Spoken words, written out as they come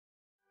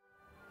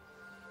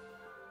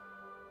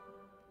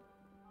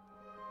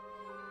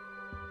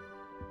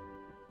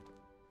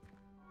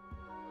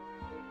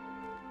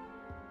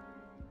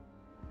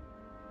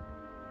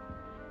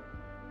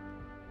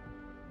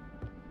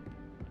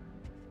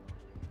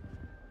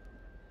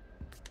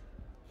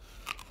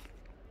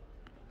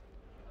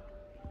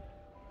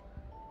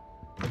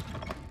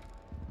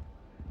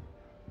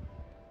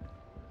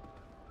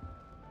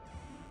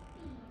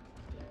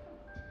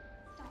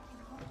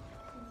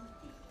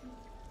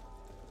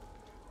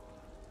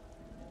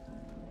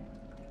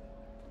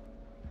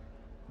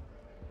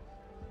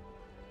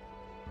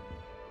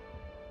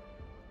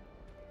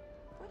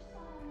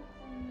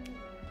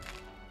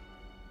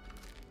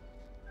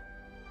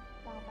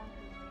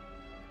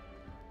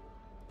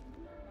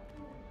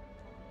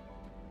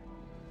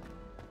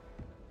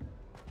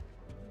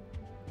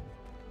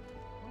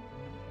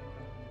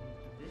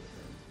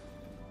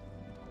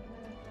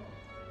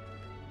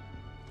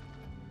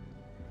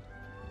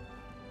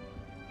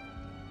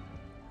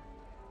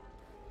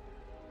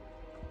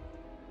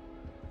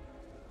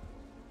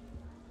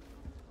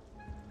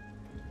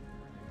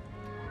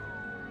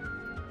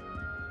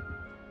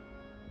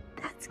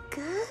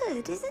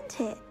good, isn't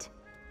it?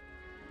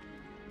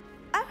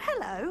 Oh,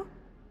 hello.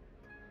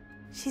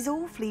 She's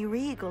awfully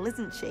regal,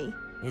 isn't she?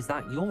 Is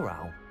that your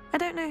owl? I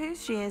don't know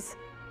whose she is.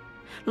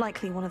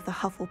 Likely one of the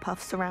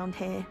Hufflepuffs around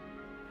here.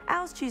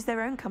 Owls choose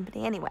their own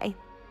company anyway.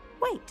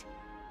 Wait,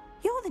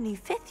 you're the new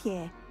 5th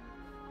year.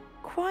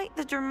 Quite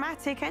the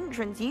dramatic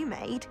entrance you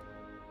made.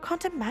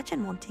 Can't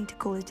imagine wanting to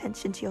call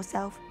attention to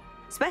yourself,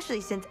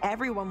 especially since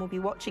everyone will be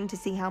watching to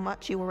see how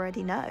much you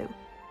already know.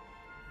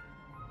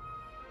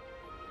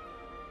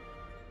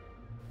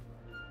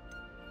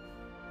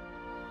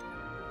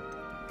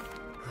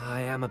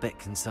 I am a bit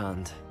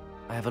concerned.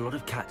 I have a lot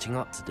of catching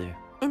up to do.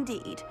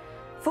 Indeed.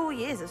 4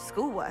 years of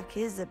schoolwork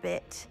is a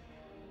bit...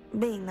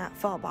 Being that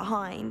far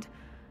behind,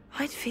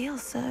 I'd feel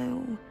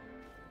so...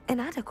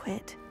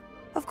 inadequate.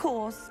 Of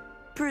course,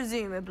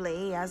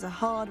 presumably, as a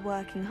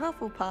hard-working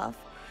Hufflepuff,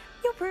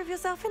 you'll prove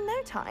yourself in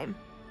no time.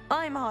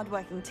 I'm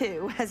hard-working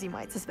too, as you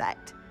might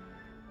suspect.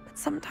 But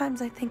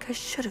sometimes I think I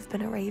should have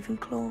been a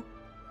Ravenclaw.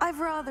 I've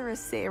rather a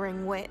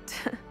searing wit.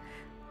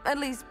 At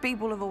least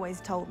people have always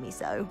told me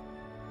so.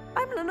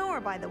 I'm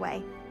Lenora, by the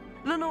way.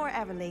 Lenora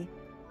Everly.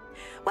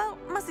 Well,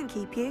 mustn't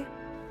keep you.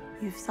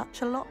 You've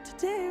such a lot to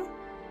do.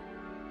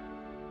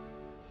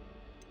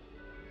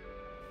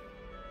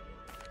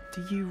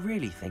 Do you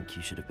really think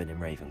you should have been in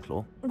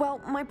Ravenclaw?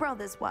 Well, my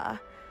brothers were.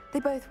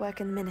 They both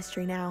work in the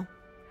ministry now.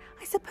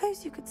 I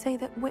suppose you could say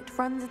that wit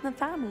runs in the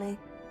family.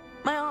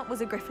 My aunt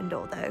was a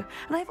Gryffindor, though,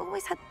 and I've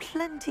always had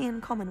plenty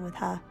in common with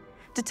her.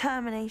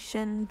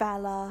 Determination,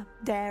 valor,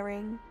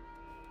 daring.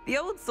 The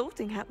old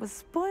sorting hat was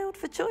spoiled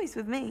for choice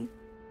with me.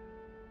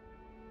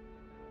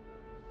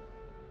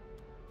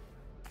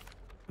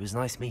 It was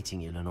nice meeting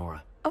you,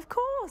 Lenora. Of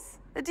course.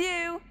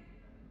 Adieu.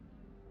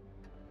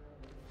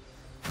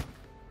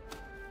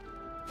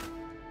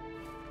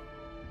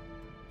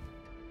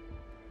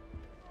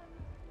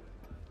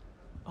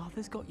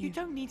 Arthur's got you. You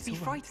don't need to be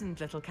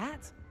frightened, little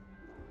cat.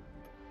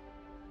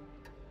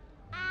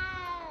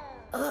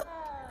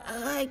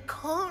 I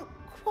can't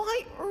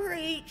quite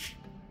reach.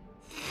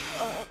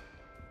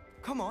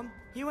 Come on,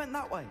 you went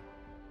that way.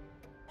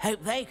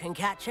 Hope they can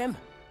catch him.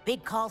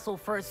 Big castle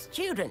for a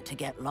student to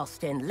get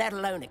lost in, let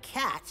alone a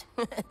cat.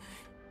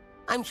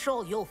 I'm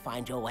sure you'll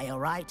find your way all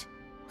right.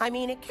 I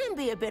mean, it can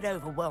be a bit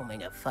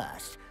overwhelming at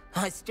first.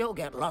 I still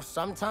get lost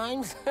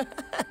sometimes.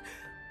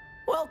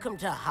 Welcome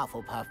to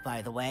Hufflepuff,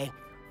 by the way.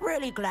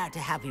 Really glad to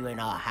have you in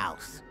our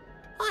house.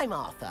 I'm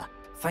Arthur.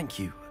 Thank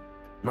you.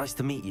 Nice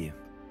to meet you.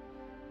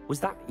 Was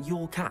that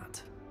your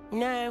cat?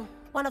 No,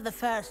 one of the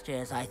first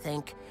years, I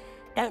think.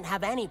 Don't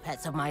have any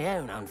pets of my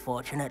own,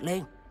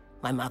 unfortunately.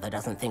 My mother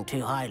doesn't think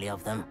too highly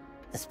of them,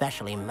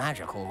 especially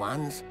magical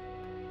ones.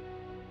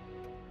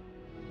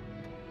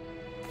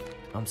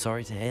 I'm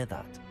sorry to hear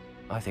that.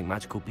 I think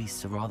magical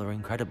beasts are rather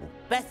incredible.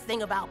 Best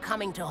thing about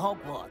coming to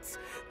Hogwarts.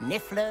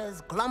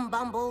 Nifflers,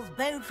 glumbumbles,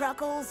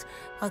 bowtruckles.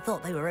 I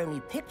thought they were only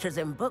pictures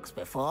in books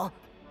before.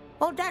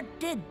 Well, Dad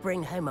did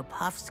bring home a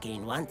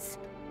puffskein once.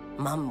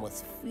 Mum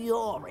was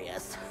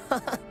furious.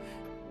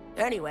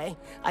 Anyway,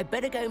 I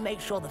better go make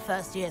sure the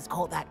first years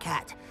caught that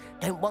cat.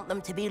 Don't want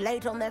them to be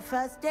late on their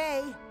first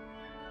day.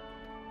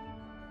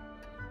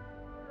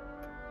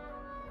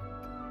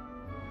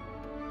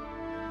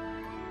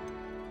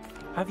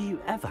 Have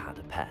you ever had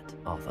a pet,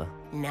 Arthur?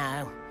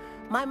 No.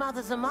 My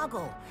mother's a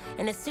muggle,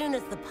 and as soon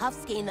as the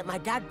puffskein that my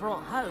dad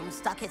brought home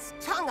stuck its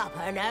tongue up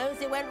her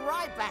nose, it went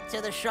right back to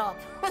the shop.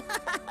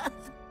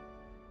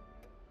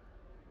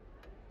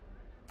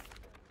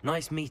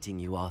 Nice meeting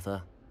you,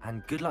 Arthur,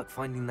 and good luck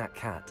finding that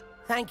cat.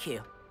 Thank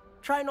you.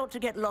 Try not to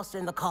get lost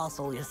in the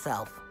castle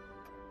yourself.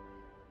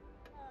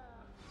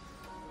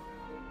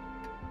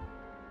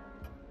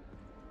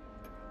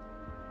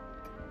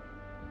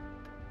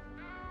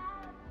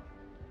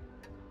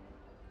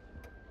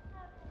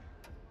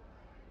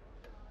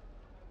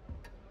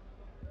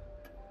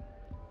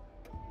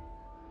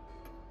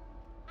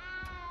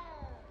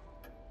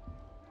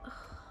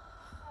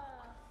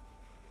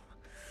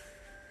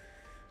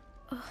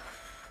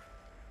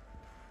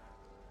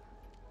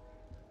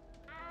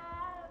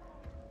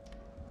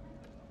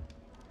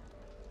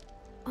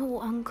 Oh,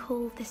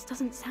 Uncle, this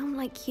doesn't sound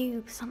like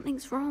you.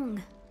 Something's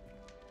wrong.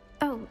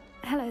 Oh,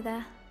 hello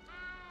there.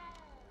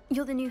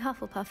 You're the new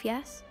Hufflepuff,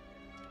 yes?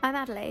 I'm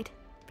Adelaide.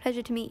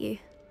 Pleasure to meet you.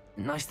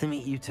 Nice to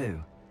meet you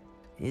too.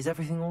 Is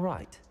everything all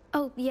right?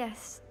 Oh,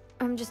 yes.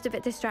 I'm just a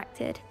bit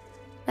distracted.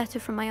 Letter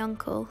from my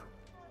uncle.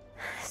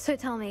 So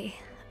tell me,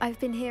 I've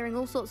been hearing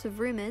all sorts of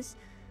rumors.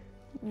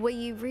 Were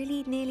you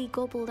really nearly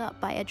gobbled up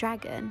by a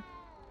dragon?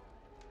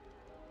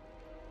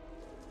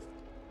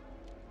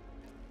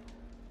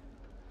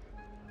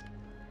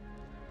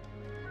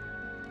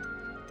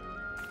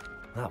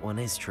 That one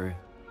is true.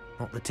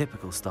 Not the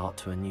typical start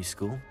to a new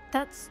school.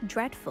 That's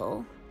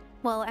dreadful.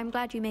 Well, I'm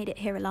glad you made it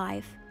here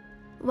alive.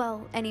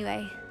 Well,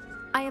 anyway,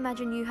 I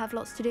imagine you have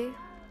lots to do.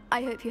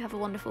 I hope you have a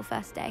wonderful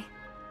first day.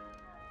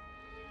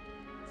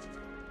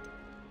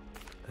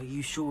 Are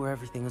you sure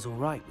everything is all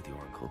right with your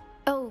uncle?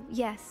 Oh,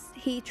 yes.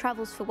 He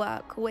travels for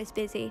work, always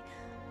busy.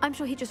 I'm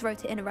sure he just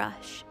wrote it in a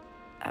rush.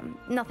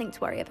 Nothing to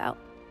worry about.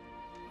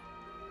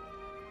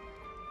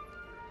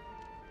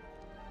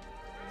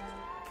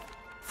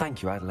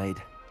 Thank you, Adelaide.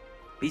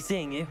 Be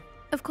seeing you.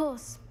 Of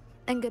course,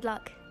 and good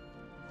luck.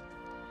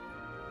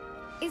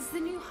 Is the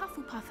new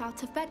Hufflepuff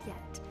out of bed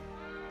yet?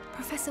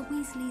 Professor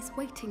Weasley's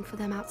waiting for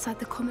them outside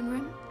the common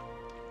room.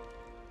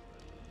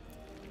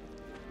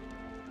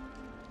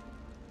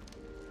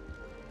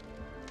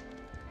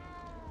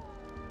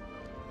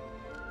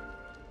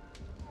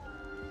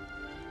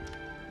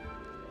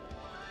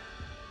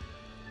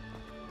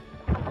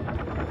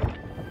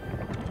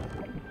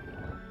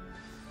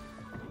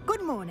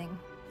 Good morning.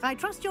 I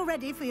trust you're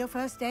ready for your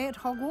first day at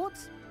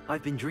Hogwarts?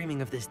 I've been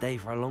dreaming of this day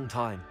for a long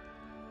time.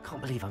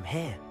 Can't believe I'm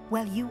here.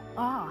 Well, you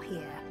are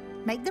here.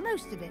 Make the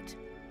most of it.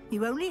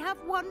 You only have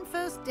one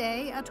first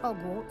day at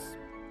Hogwarts.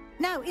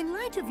 Now, in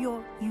light of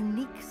your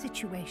unique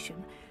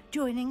situation,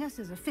 joining us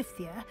as a fifth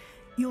year,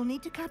 you'll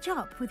need to catch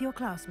up with your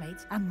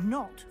classmates and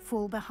not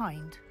fall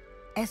behind.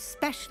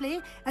 Especially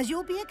as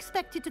you'll be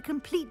expected to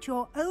complete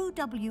your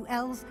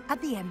OWLs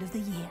at the end of the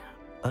year.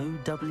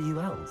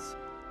 OWLs?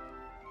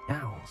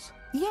 Owls?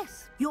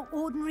 Yes, your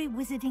ordinary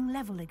wizarding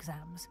level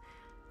exams.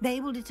 They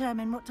will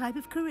determine what type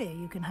of career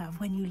you can have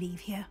when you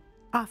leave here.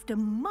 After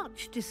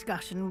much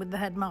discussion with the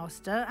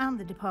headmaster and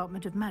the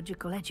Department of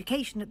Magical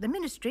Education at the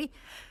Ministry,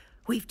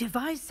 we've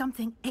devised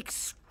something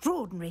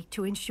extraordinary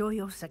to ensure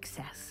your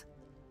success.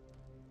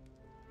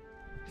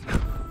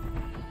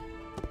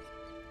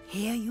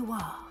 Here you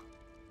are.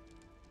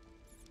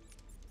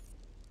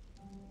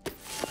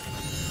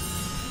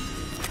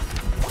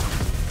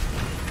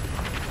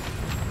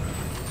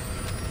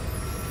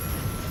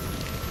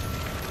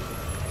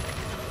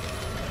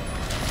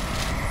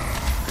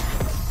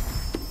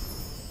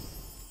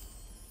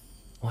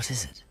 What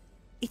is it?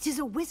 It is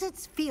a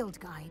wizard's field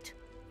guide.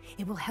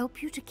 It will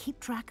help you to keep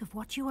track of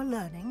what you are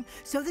learning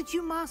so that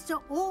you master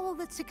all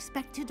that's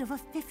expected of a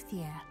fifth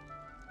year.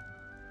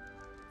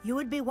 You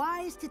would be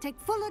wise to take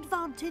full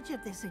advantage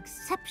of this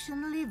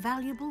exceptionally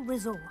valuable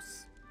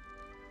resource.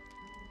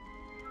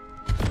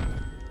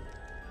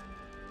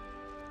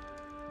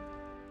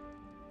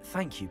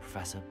 Thank you,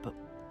 Professor, but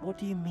what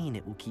do you mean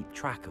it will keep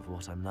track of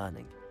what I'm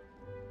learning?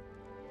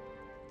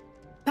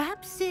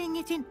 Perhaps seeing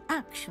it in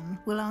action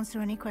will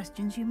answer any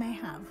questions you may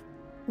have.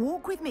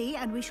 Walk with me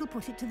and we shall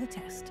put it to the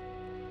test.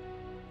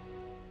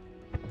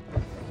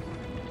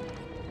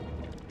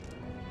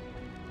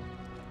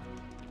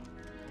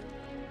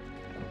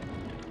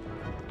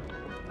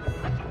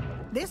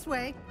 This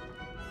way.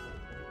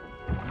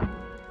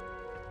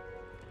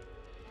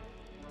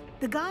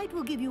 The guide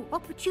will give you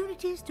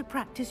opportunities to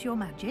practice your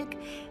magic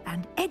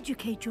and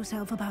educate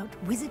yourself about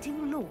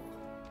wizarding lore.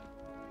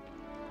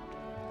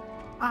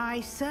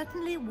 I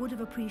certainly would have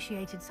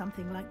appreciated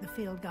something like the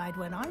field guide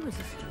when I was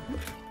a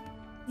student.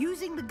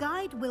 Using the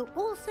guide will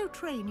also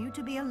train you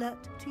to be alert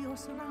to your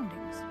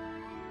surroundings.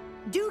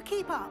 Do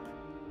keep up.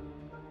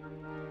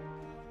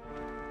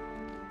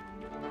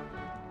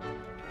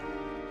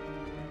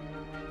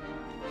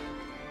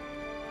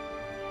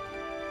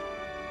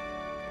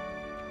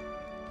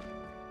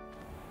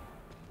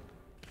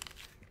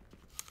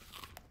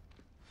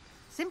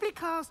 Simply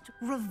cast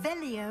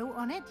Revelio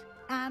on it,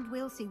 and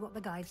we'll see what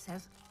the guide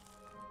says.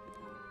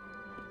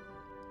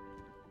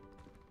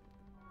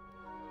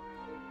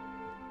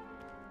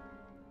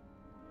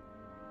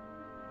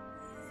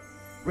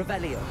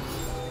 Revelio.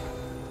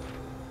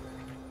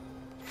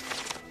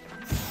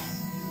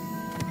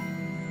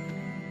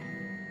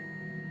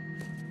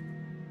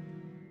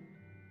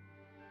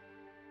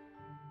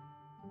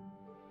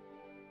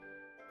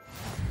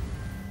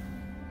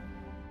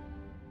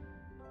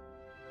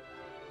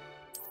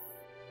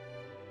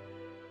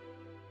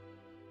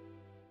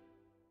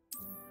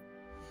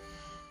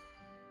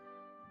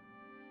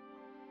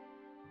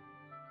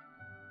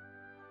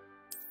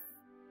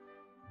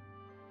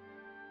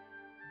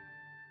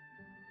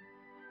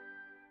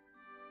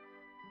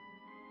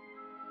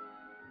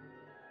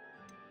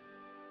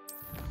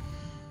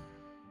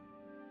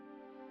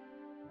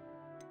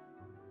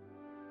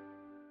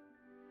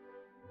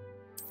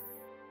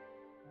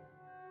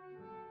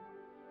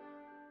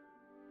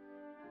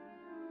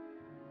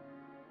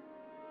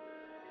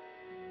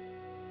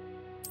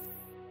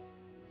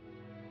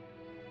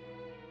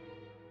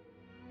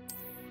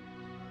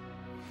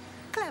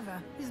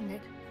 Clever, isn't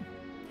it?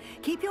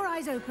 Keep your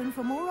eyes open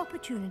for more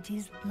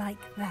opportunities like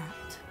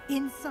that,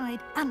 inside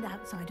and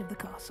outside of the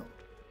castle.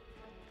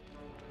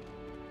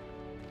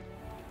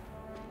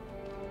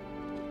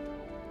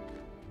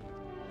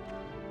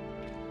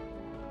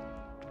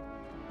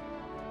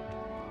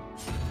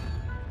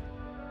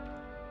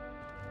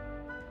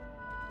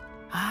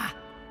 Ah,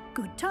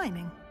 good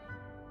timing.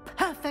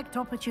 Perfect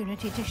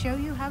opportunity to show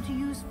you how to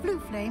use flue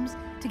flames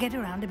to get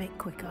around a bit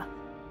quicker.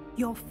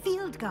 Your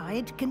field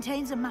guide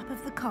contains a map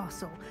of the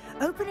castle.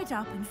 Open it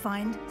up and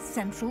find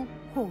Central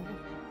Hall.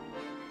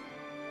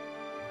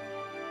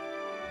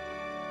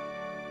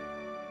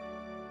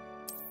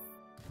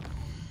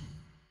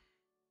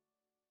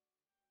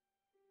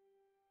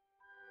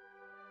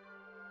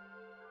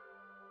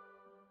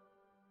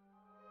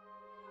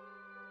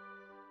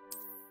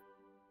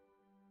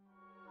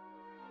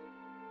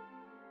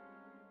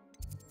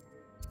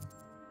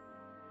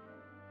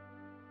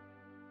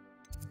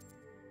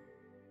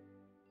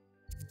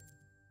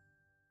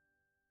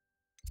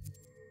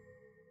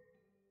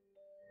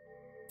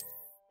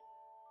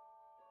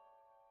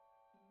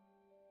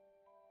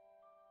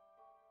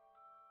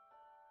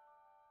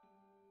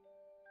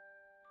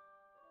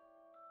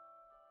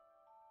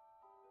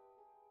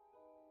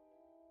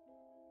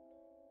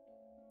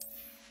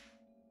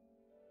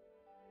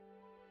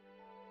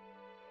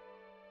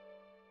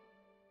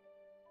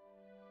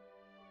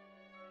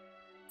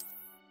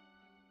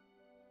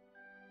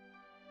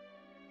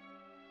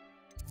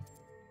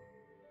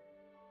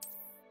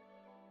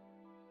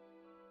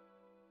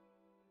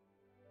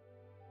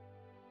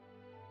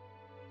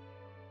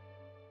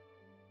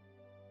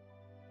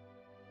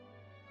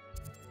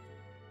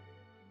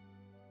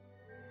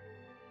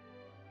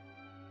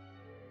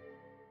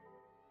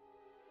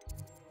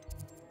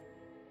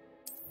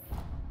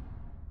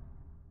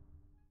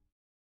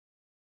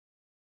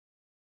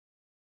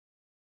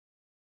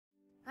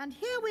 And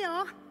here we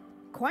are.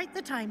 Quite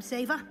the time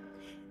saver.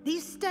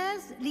 These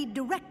stairs lead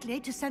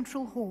directly to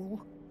Central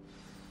Hall.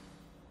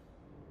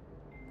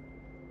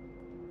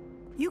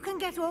 You can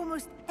get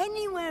almost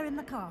anywhere in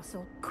the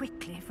castle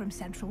quickly from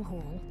Central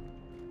Hall.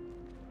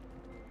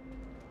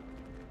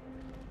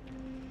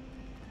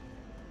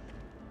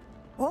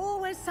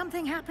 Always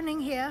something happening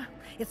here.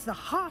 It's the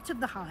heart of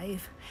the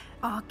hive.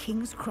 Our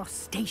King's Cross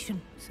station,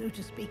 so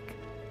to speak.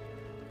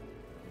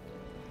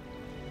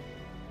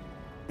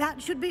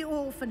 That should be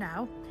all for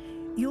now.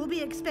 You'll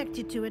be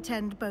expected to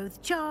attend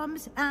both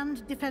Charms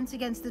and Defense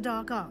Against the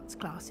Dark Arts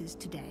classes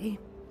today.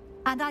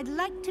 And I'd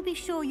like to be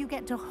sure you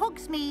get to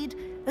Hogsmeade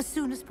as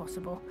soon as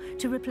possible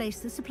to replace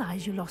the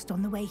supplies you lost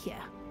on the way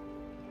here.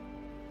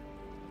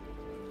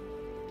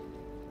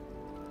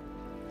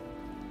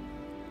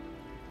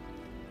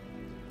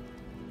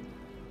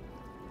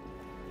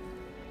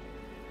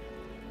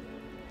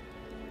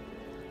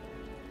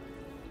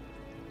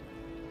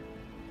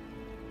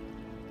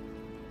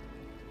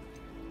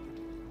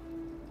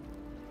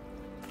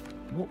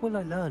 What will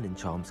I learn in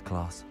Charms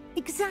class?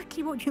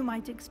 Exactly what you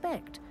might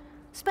expect.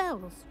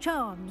 Spells,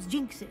 charms,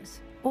 jinxes,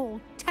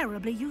 all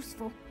terribly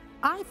useful.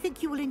 I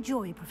think you will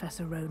enjoy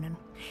Professor Ronan.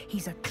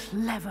 He's a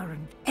clever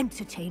and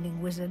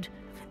entertaining wizard,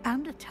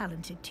 and a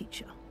talented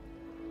teacher.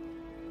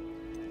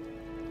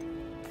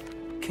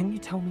 Can you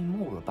tell me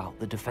more about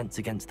the Defense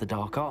Against the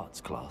Dark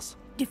Arts class?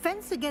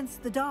 Defense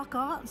Against the Dark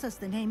Arts, as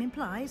the name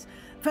implies,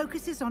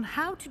 focuses on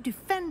how to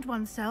defend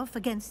oneself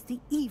against the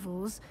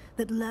evils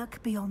that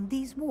lurk beyond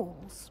these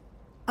walls.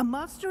 A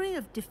mastery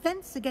of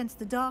Defense Against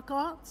the Dark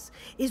Arts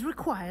is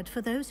required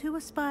for those who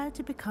aspire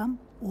to become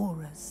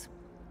Aurors.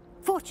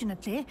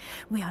 Fortunately,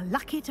 we are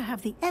lucky to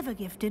have the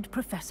ever-gifted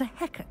Professor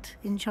Hecat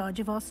in charge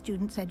of our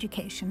students'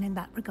 education in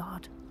that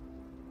regard.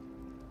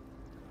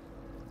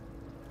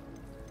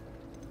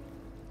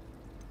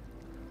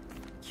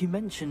 You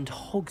mentioned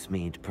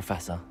Hogsmeade,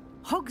 Professor.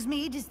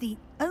 Hogsmeade is the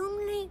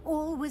only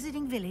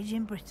all-wizarding village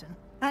in Britain,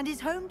 and is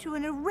home to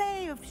an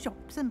array of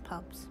shops and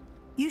pubs.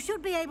 You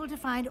should be able to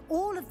find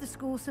all of the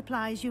school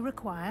supplies you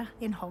require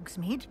in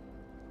Hogsmeade.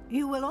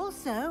 You will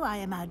also, I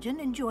imagine,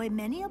 enjoy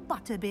many a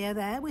butterbeer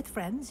there with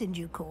friends in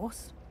due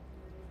course.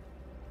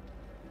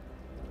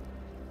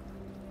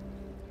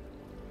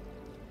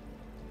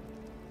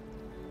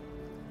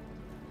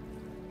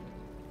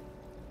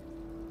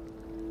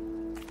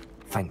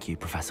 Thank you,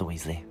 Professor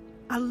Weasley.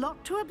 A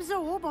lot to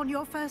absorb on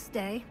your first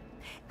day,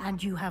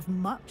 and you have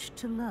much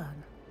to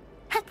learn.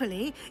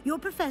 Happily, your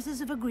professors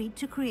have agreed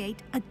to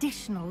create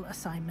additional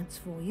assignments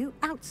for you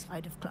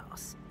outside of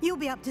class. You'll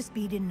be up to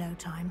speed in no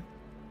time.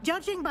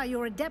 Judging by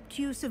your adept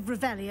use of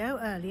Revelio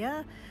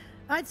earlier,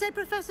 I'd say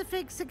Professor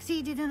Fig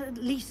succeeded in at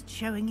least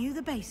showing you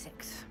the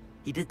basics.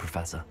 He did,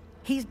 Professor.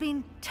 He's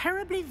been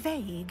terribly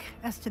vague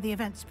as to the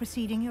events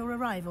preceding your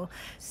arrival,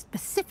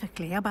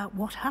 specifically about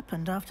what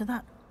happened after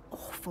that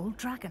awful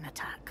dragon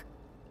attack.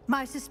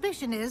 My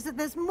suspicion is that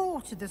there's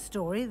more to the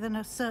story than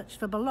a search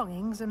for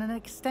belongings and an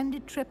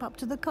extended trip up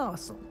to the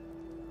castle.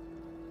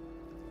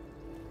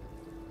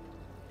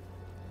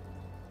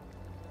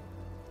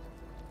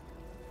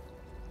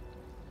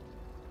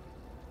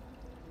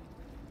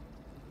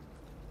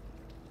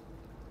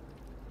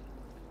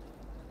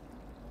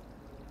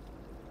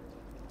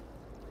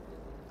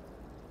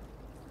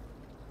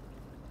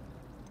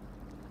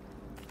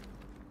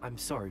 I'm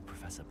sorry,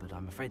 Professor, but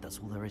I'm afraid that's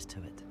all there is to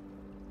it.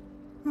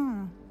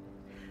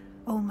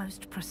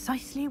 Almost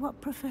precisely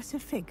what Professor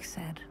Fig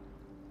said.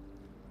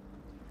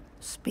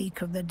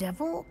 Speak of the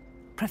devil,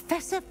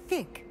 Professor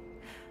Fig.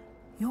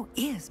 Your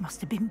ears must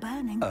have been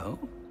burning. Oh?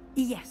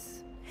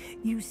 Yes.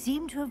 You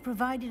seem to have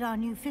provided our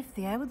new fifth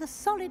year with a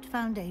solid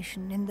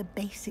foundation in the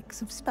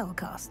basics of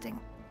spellcasting.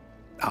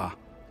 Ah,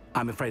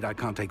 I'm afraid I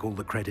can't take all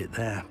the credit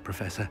there,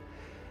 Professor.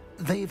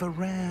 They've a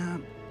rare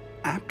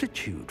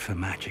aptitude for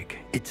magic,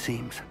 it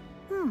seems.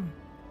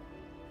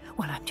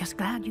 Well, I'm just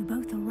glad you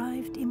both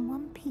arrived in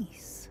one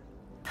piece.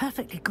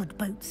 Perfectly good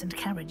boats and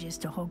carriages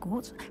to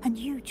Hogwarts, and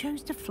you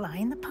chose to fly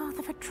in the path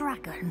of a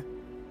dragon.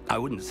 I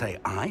wouldn't say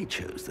I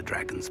chose the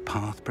dragon's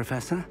path,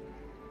 Professor.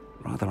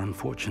 Rather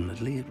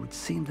unfortunately, it would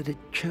seem that it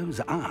chose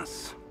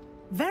us.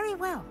 Very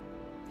well.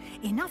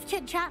 Enough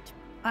chit-chat.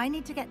 I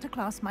need to get to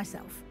class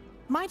myself.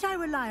 Might I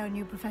rely on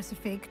you, Professor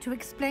Fig, to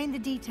explain the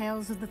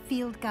details of the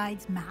field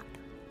guide's map?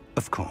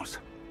 Of course.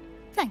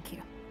 Thank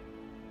you.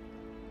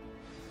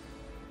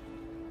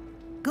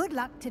 Good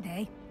luck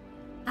today.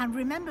 And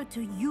remember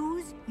to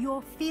use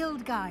your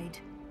field guide.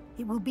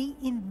 It will be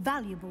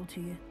invaluable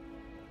to you.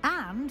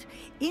 And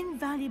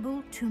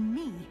invaluable to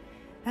me,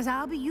 as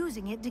I'll be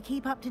using it to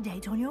keep up to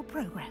date on your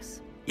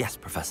progress. Yes,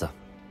 Professor.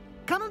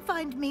 Come and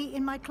find me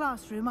in my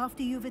classroom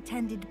after you've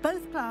attended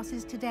both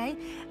classes today,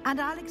 and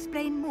I'll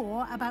explain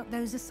more about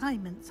those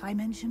assignments I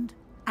mentioned.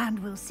 And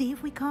we'll see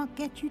if we can't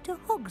get you to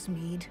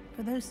Hogsmeade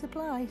for those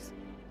supplies.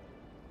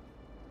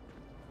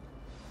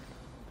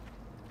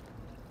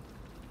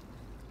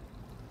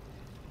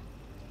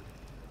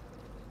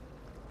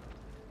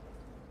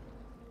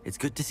 It's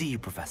good to see you,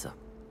 Professor.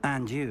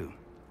 And you.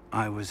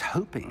 I was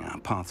hoping our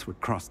paths would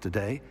cross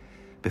today,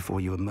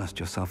 before you immersed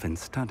yourself in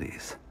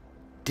studies.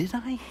 Did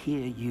I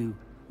hear you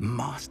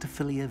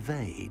masterfully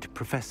evade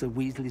Professor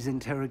Weasley's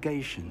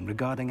interrogation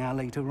regarding our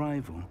late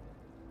arrival?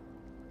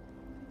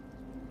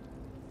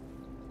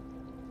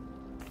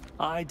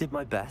 I did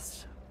my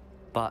best,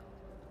 but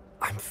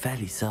I'm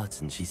fairly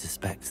certain she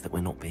suspects that we're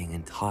not being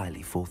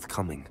entirely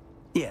forthcoming.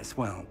 Yes,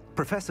 well,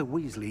 Professor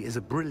Weasley is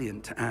a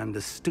brilliant and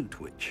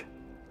astute witch.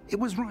 It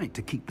was right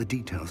to keep the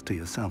details to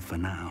yourself for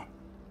now.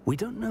 We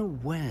don't know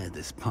where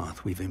this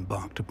path we've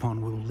embarked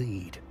upon will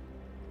lead.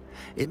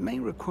 It may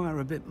require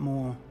a bit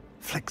more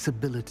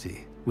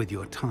flexibility with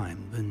your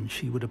time than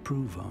she would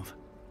approve of.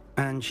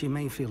 And she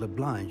may feel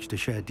obliged to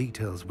share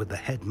details with the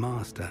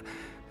headmaster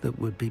that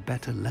would be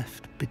better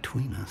left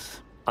between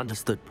us.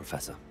 Understood,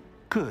 Professor.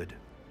 Good.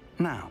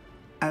 Now,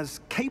 as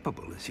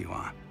capable as you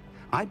are,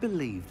 I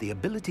believe the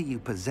ability you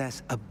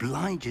possess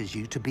obliges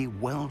you to be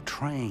well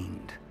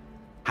trained.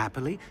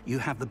 Happily, you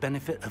have the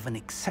benefit of an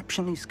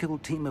exceptionally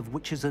skilled team of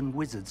witches and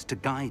wizards to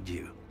guide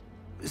you.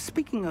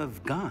 Speaking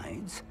of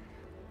guides,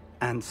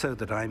 and so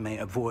that I may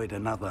avoid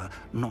another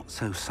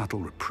not-so-subtle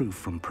reproof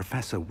from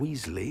Professor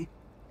Weasley,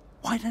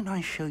 why don't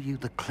I show you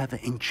the clever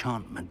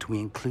enchantment we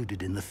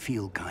included in the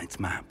field guide's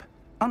map?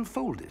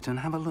 Unfold it and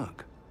have a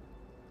look.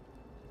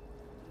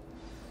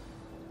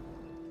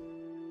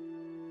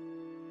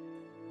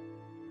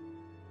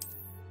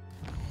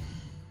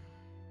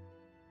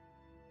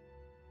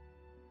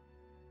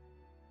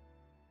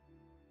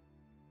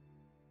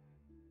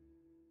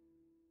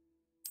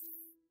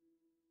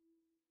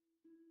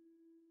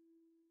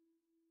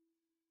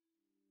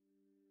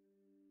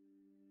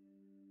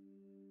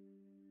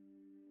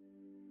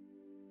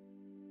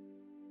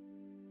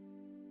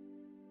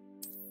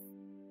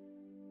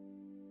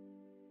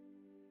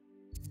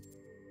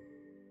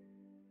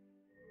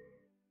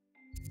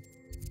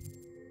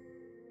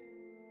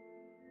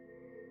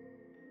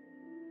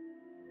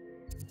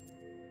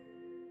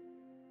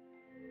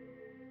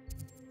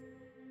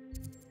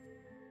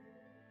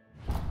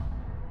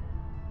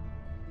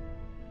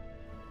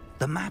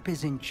 The map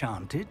is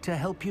enchanted to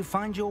help you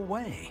find your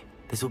way.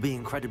 This will be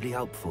incredibly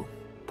helpful.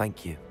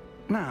 Thank you.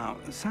 Now,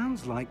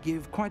 sounds like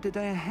you've quite a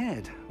day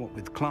ahead, what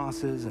with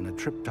classes and a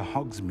trip to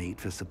Hogsmeade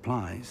for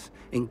supplies,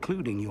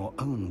 including your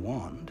own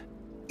wand.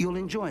 You'll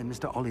enjoy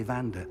Mr.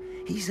 Ollivander.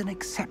 He's an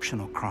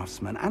exceptional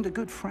craftsman and a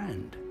good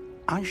friend.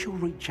 I shall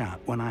reach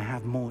out when I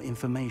have more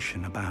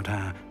information about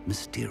our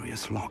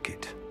mysterious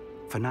locket.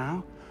 For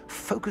now,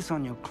 focus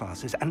on your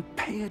classes and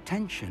pay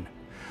attention.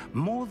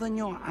 More than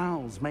your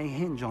owls may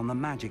hinge on the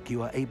magic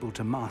you are able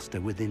to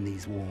master within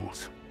these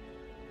walls.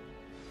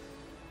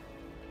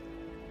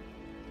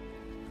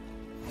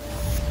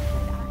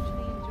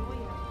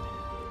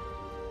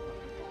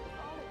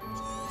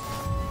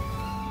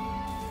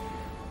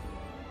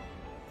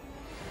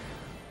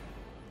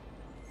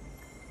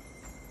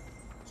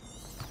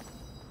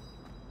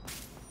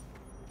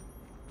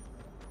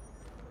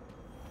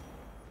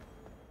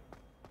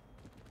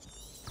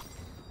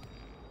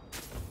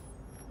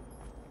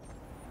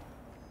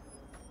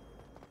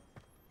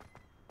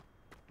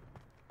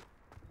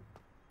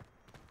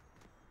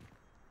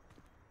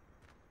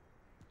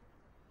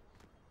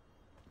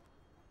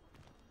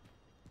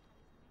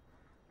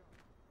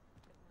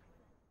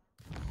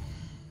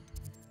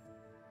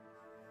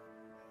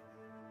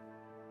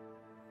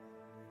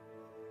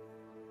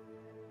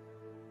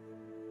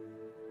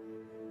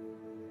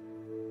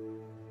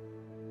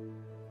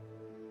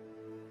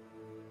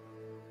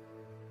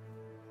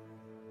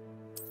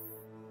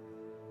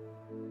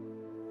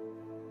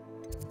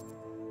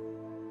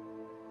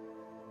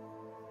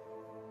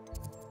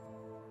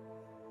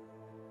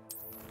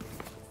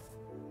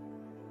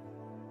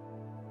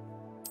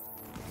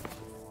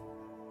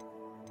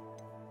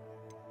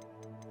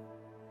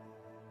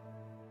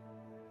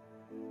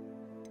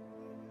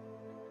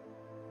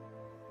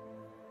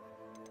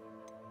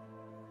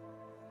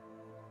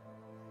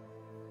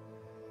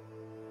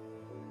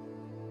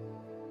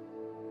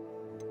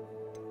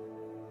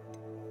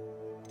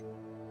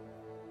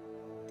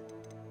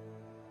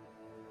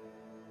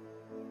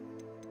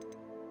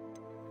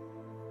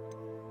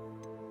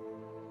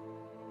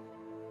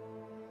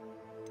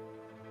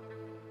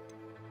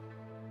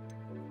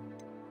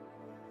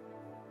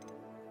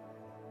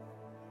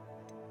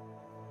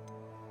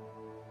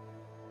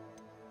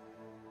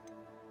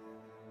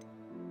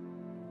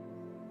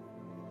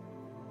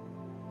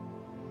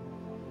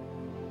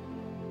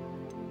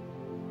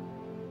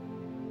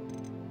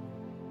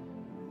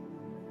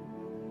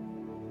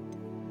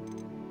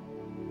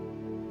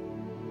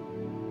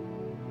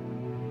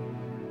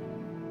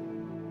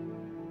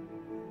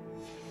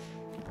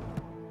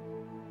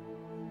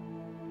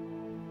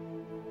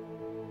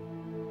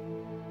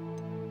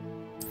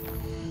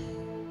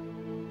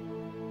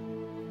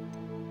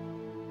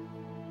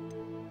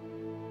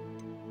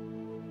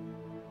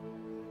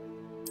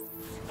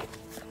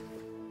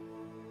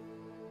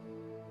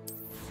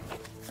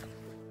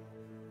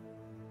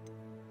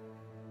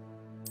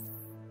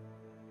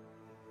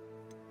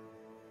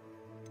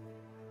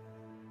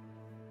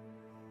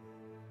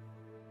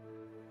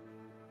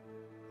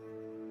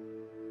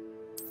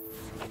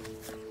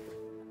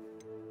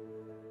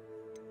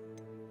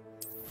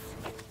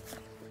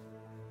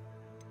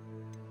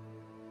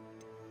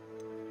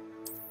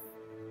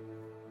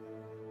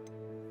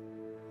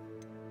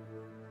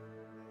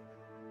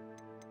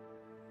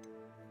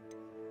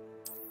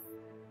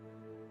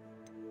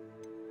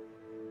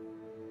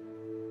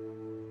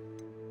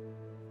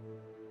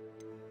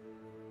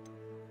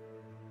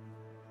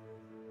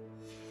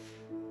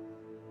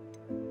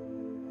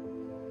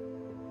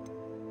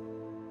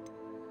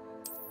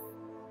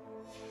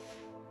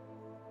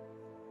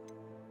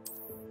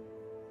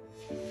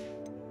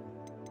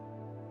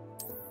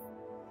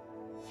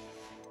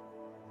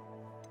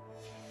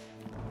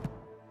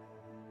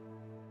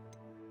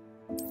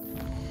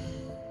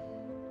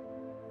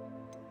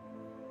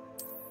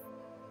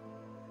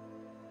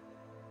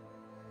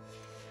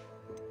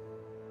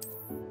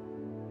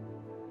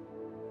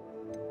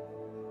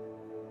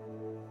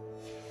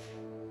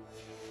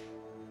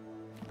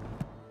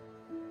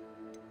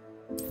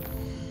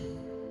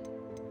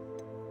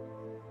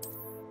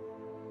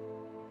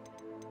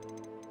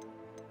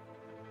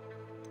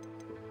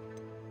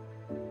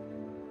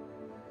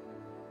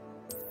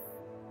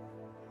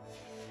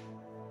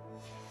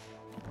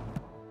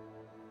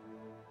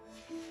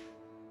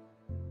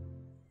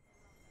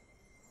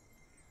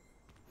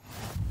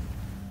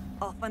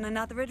 Off on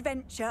another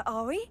adventure,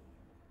 are we?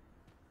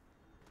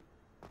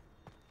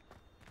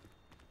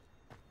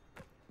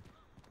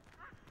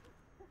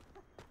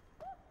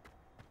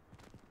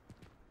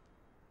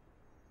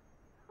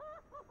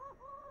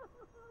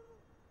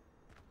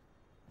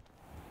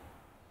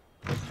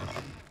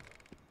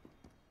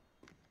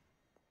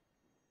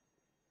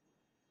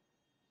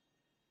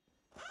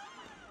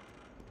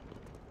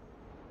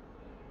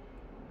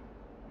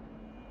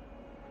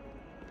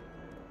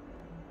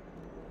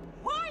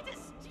 Why do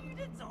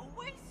students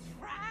always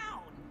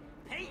frown?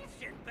 Peace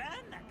should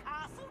burn the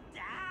castle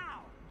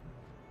down.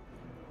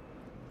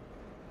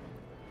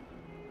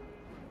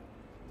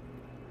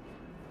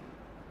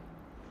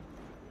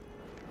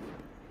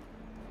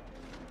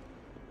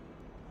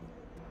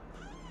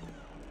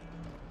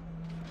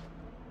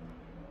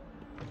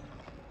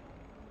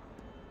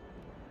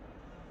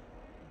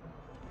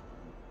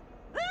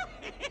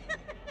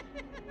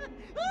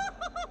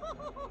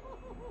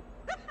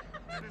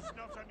 Get a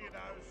snot on your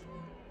nose. You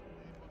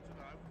want to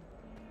know?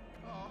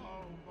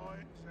 Oh, my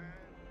exam.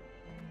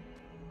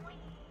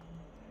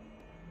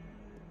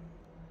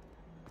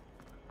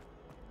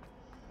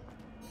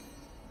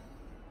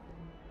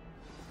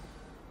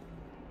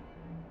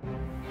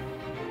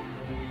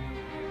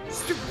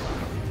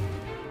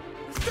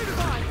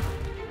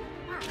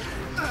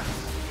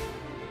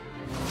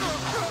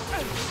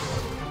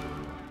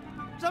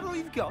 Is that all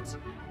you've got?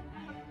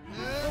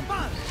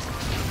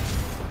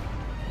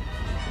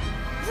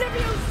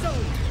 Levioso!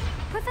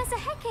 Professor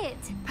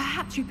Hecat!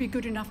 Perhaps you'd be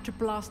good enough to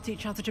blast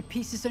each other to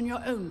pieces in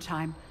your own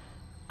time.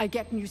 I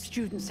get new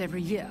students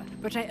every year,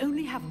 but I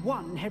only have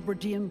one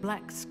Hebridean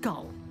black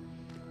skull.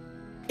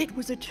 It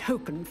was a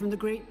token from the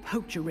Great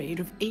Poacher Raid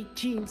of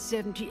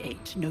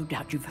 1878. No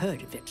doubt you've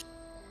heard of it.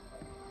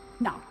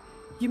 Now,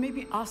 you may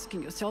be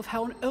asking yourself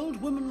how an old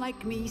woman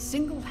like me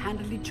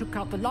single-handedly took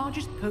out the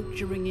largest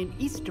poacher ring in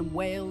eastern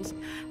Wales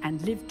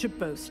and lived to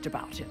boast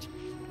about it.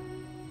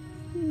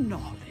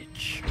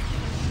 Knowledge.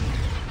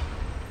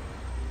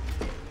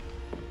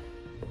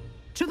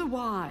 To the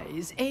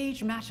wise,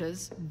 age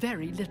matters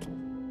very little.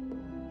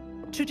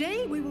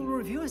 Today we will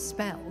review a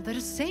spell that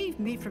has saved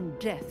me from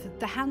death at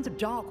the hands of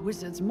dark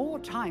wizards more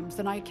times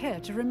than I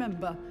care to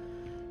remember.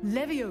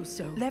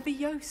 Levioso.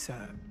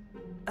 Levioso?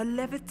 A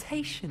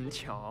levitation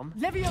charm?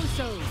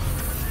 Levioso!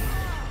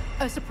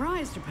 A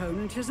surprised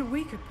opponent is a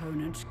weak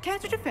opponent. Care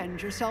to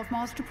defend yourself,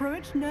 Master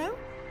Pruitt? No?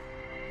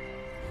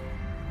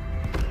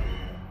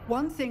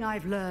 One thing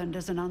I've learned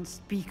as an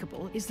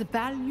unspeakable is the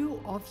value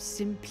of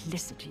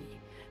simplicity,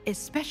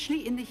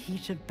 especially in the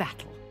heat of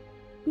battle.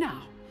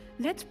 Now,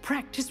 let's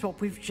practice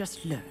what we've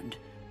just learned,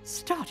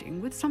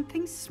 starting with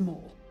something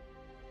small.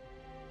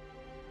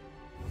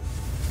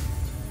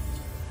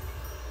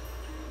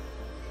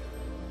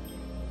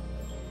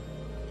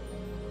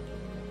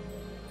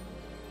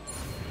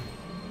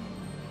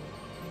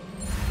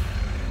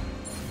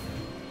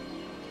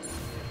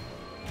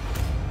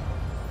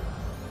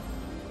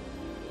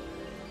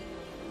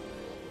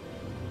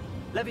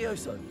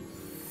 Levioso.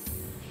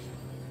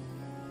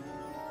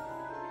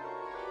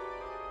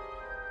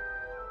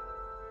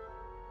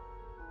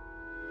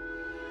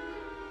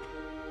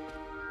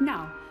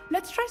 Now,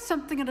 let's try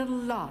something a little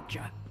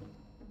larger.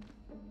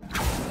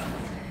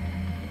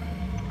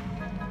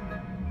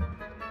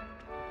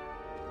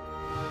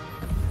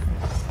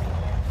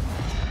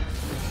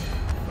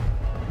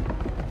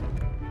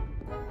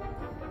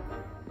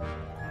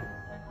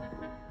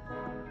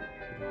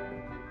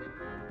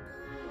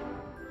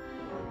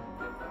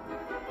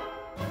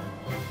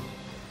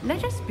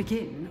 Let us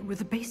begin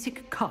with a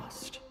basic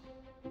cast.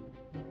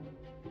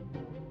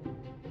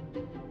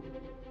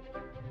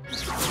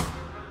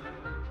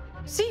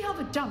 See how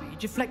the dummy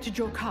deflected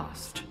your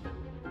cast?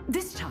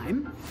 This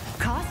time,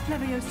 cast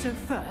Levioso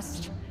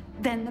first,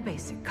 then the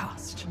basic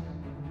cast.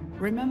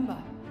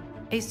 Remember,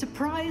 a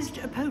surprised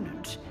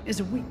opponent is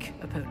a weak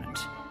opponent,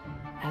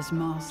 as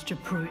Master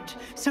Pruitt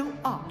so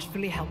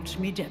artfully helped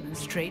me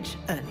demonstrate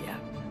earlier.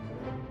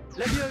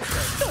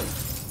 Levioso!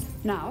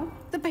 Now,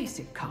 the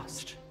basic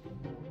cast.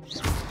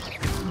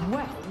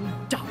 Well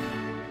done.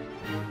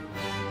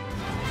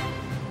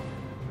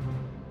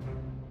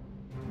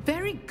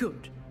 Very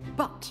good,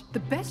 but the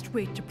best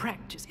way to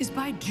practice is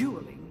by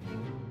dueling.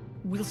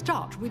 We'll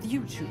start with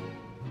you two.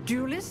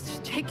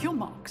 Duelists, take your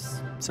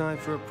marks. Time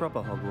for a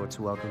proper Hogwarts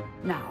welcome.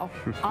 Now,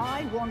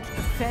 I want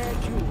a fair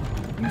duel,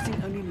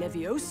 using only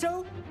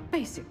Levioso,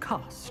 basic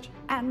cast,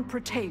 and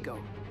Protego.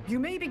 You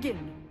may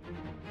begin.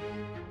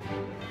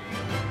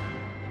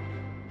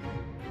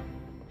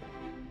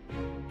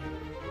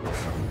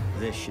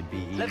 This should be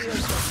easy.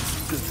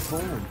 Levioso! Good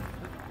form.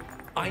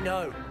 I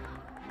know.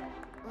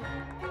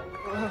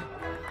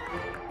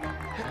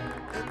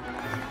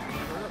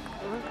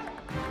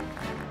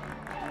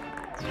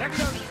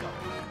 Levioso!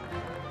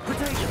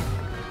 Protego!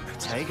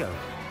 Protego.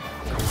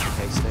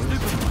 Complicates things.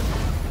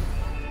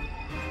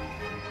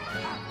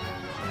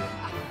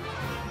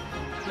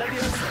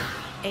 Levioso!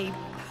 A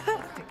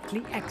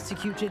perfectly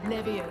executed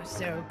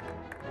Levioso.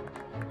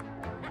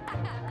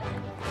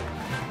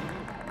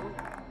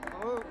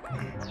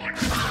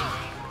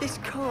 This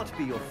can't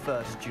be your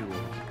first duel.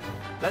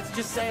 Let's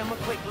just say I'm a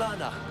quick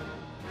learner.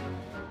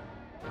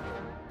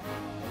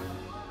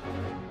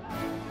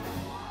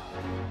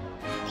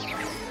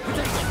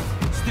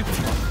 Stupid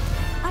one.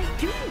 I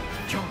do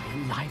enjoy a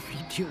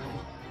lively duel.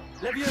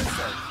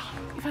 Levioso!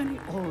 If only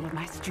all of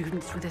my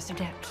students were this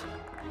adept.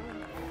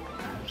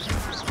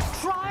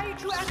 Try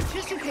to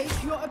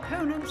anticipate your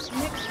opponent's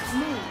next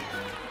move.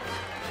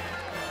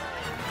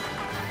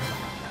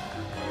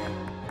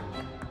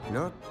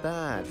 Not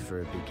bad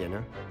for a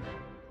beginner.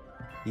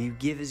 You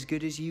give as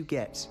good as you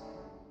get.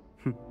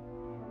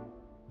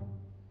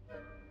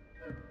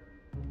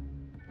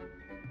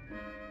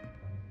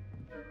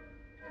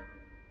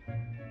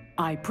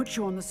 I put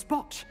you on the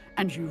spot,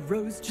 and you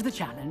rose to the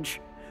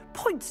challenge.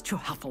 Points to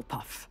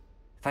Hufflepuff.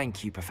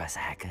 Thank you, Professor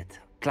Hecat.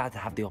 Glad to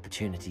have the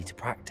opportunity to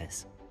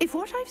practice. If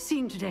what I've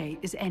seen today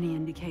is any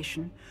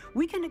indication,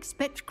 we can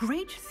expect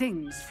great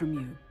things from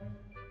you.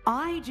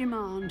 I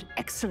demand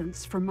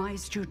excellence from my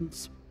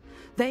students.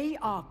 They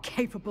are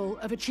capable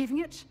of achieving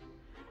it,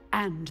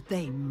 and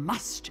they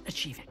must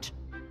achieve it.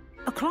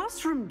 A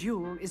classroom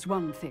duel is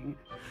one thing,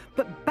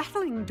 but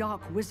battling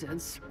dark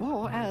wizards,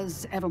 or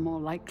as ever more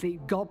likely,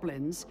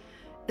 goblins,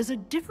 is a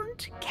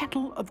different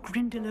kettle of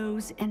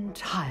Grindylows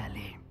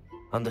entirely.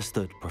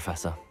 Understood,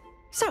 Professor.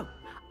 So,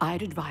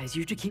 I'd advise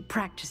you to keep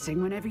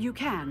practicing whenever you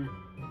can.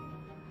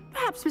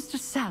 Perhaps Mr.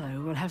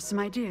 Sallow will have some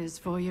ideas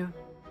for you.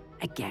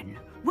 Again,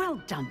 well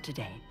done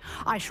today.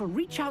 I shall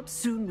reach out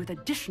soon with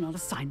additional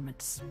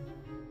assignments.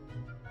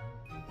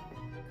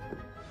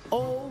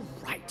 All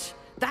right.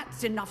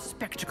 That's enough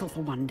spectacle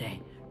for one day.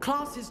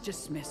 Class is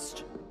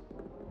dismissed.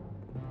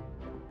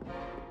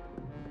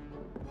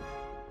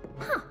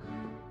 Huh.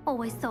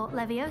 Always thought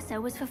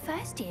Levioso was for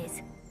first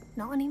years.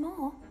 Not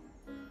anymore.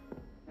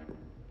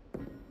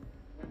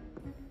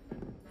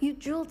 You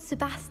dueled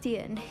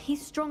Sebastian.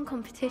 He's strong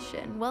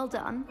competition. Well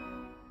done.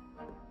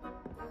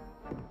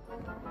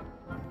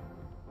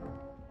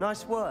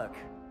 Nice work.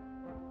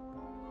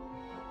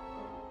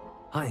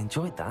 I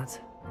enjoyed that.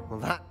 Well,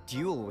 that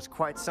duel was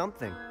quite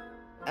something.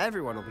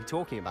 Everyone will be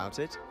talking about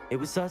it. It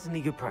was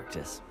certainly good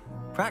practice.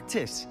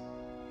 Practice?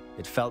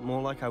 It felt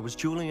more like I was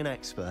dueling an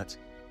expert.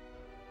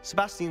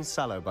 Sebastian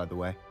Sallow, by the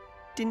way.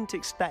 Didn't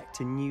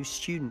expect a new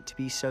student to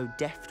be so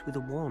deft with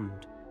a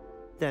wand.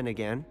 Then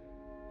again,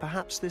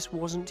 perhaps this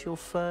wasn't your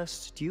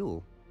first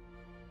duel.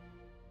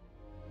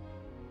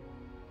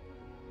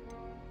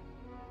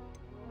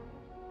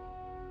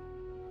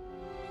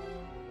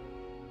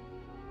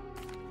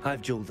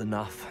 I've dueled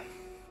enough.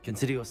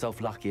 Consider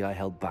yourself lucky I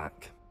held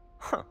back.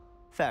 Huh,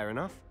 fair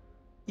enough.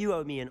 You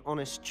owe me an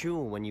honest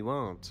duel when you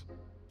aren't.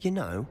 You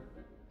know,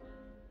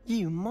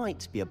 you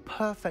might be a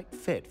perfect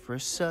fit for a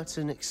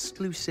certain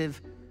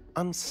exclusive,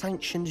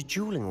 unsanctioned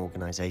dueling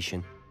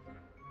organization.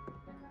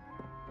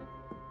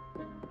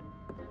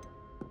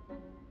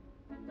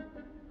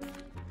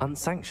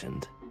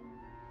 Unsanctioned?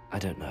 I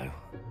don't know.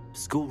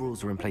 School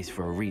rules are in place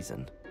for a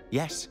reason.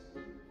 Yes,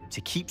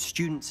 to keep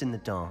students in the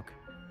dark.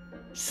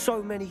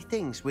 So many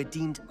things we're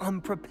deemed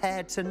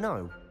unprepared to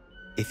know.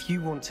 If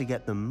you want to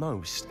get the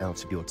most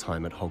out of your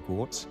time at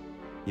Hogwarts,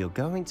 you're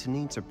going to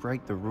need to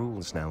break the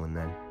rules now and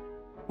then.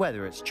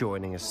 Whether it's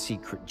joining a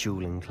secret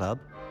dueling club,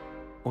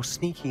 or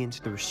sneaking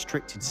into the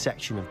restricted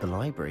section of the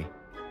library,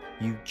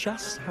 you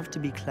just have to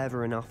be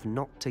clever enough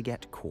not to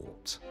get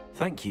caught.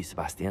 Thank you,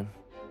 Sebastian.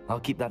 I'll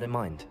keep that in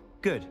mind.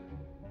 Good.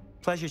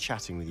 Pleasure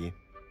chatting with you.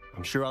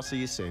 I'm sure I'll see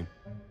you soon.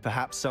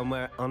 Perhaps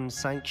somewhere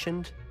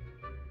unsanctioned?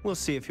 We'll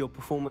see if your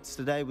performance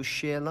today was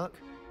sheer luck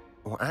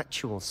or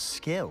actual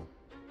skill.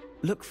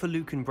 Look for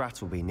Luke and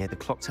Brattleby near the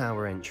clock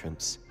tower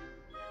entrance,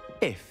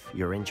 if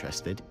you're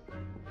interested.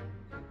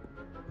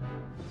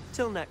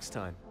 Till next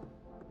time.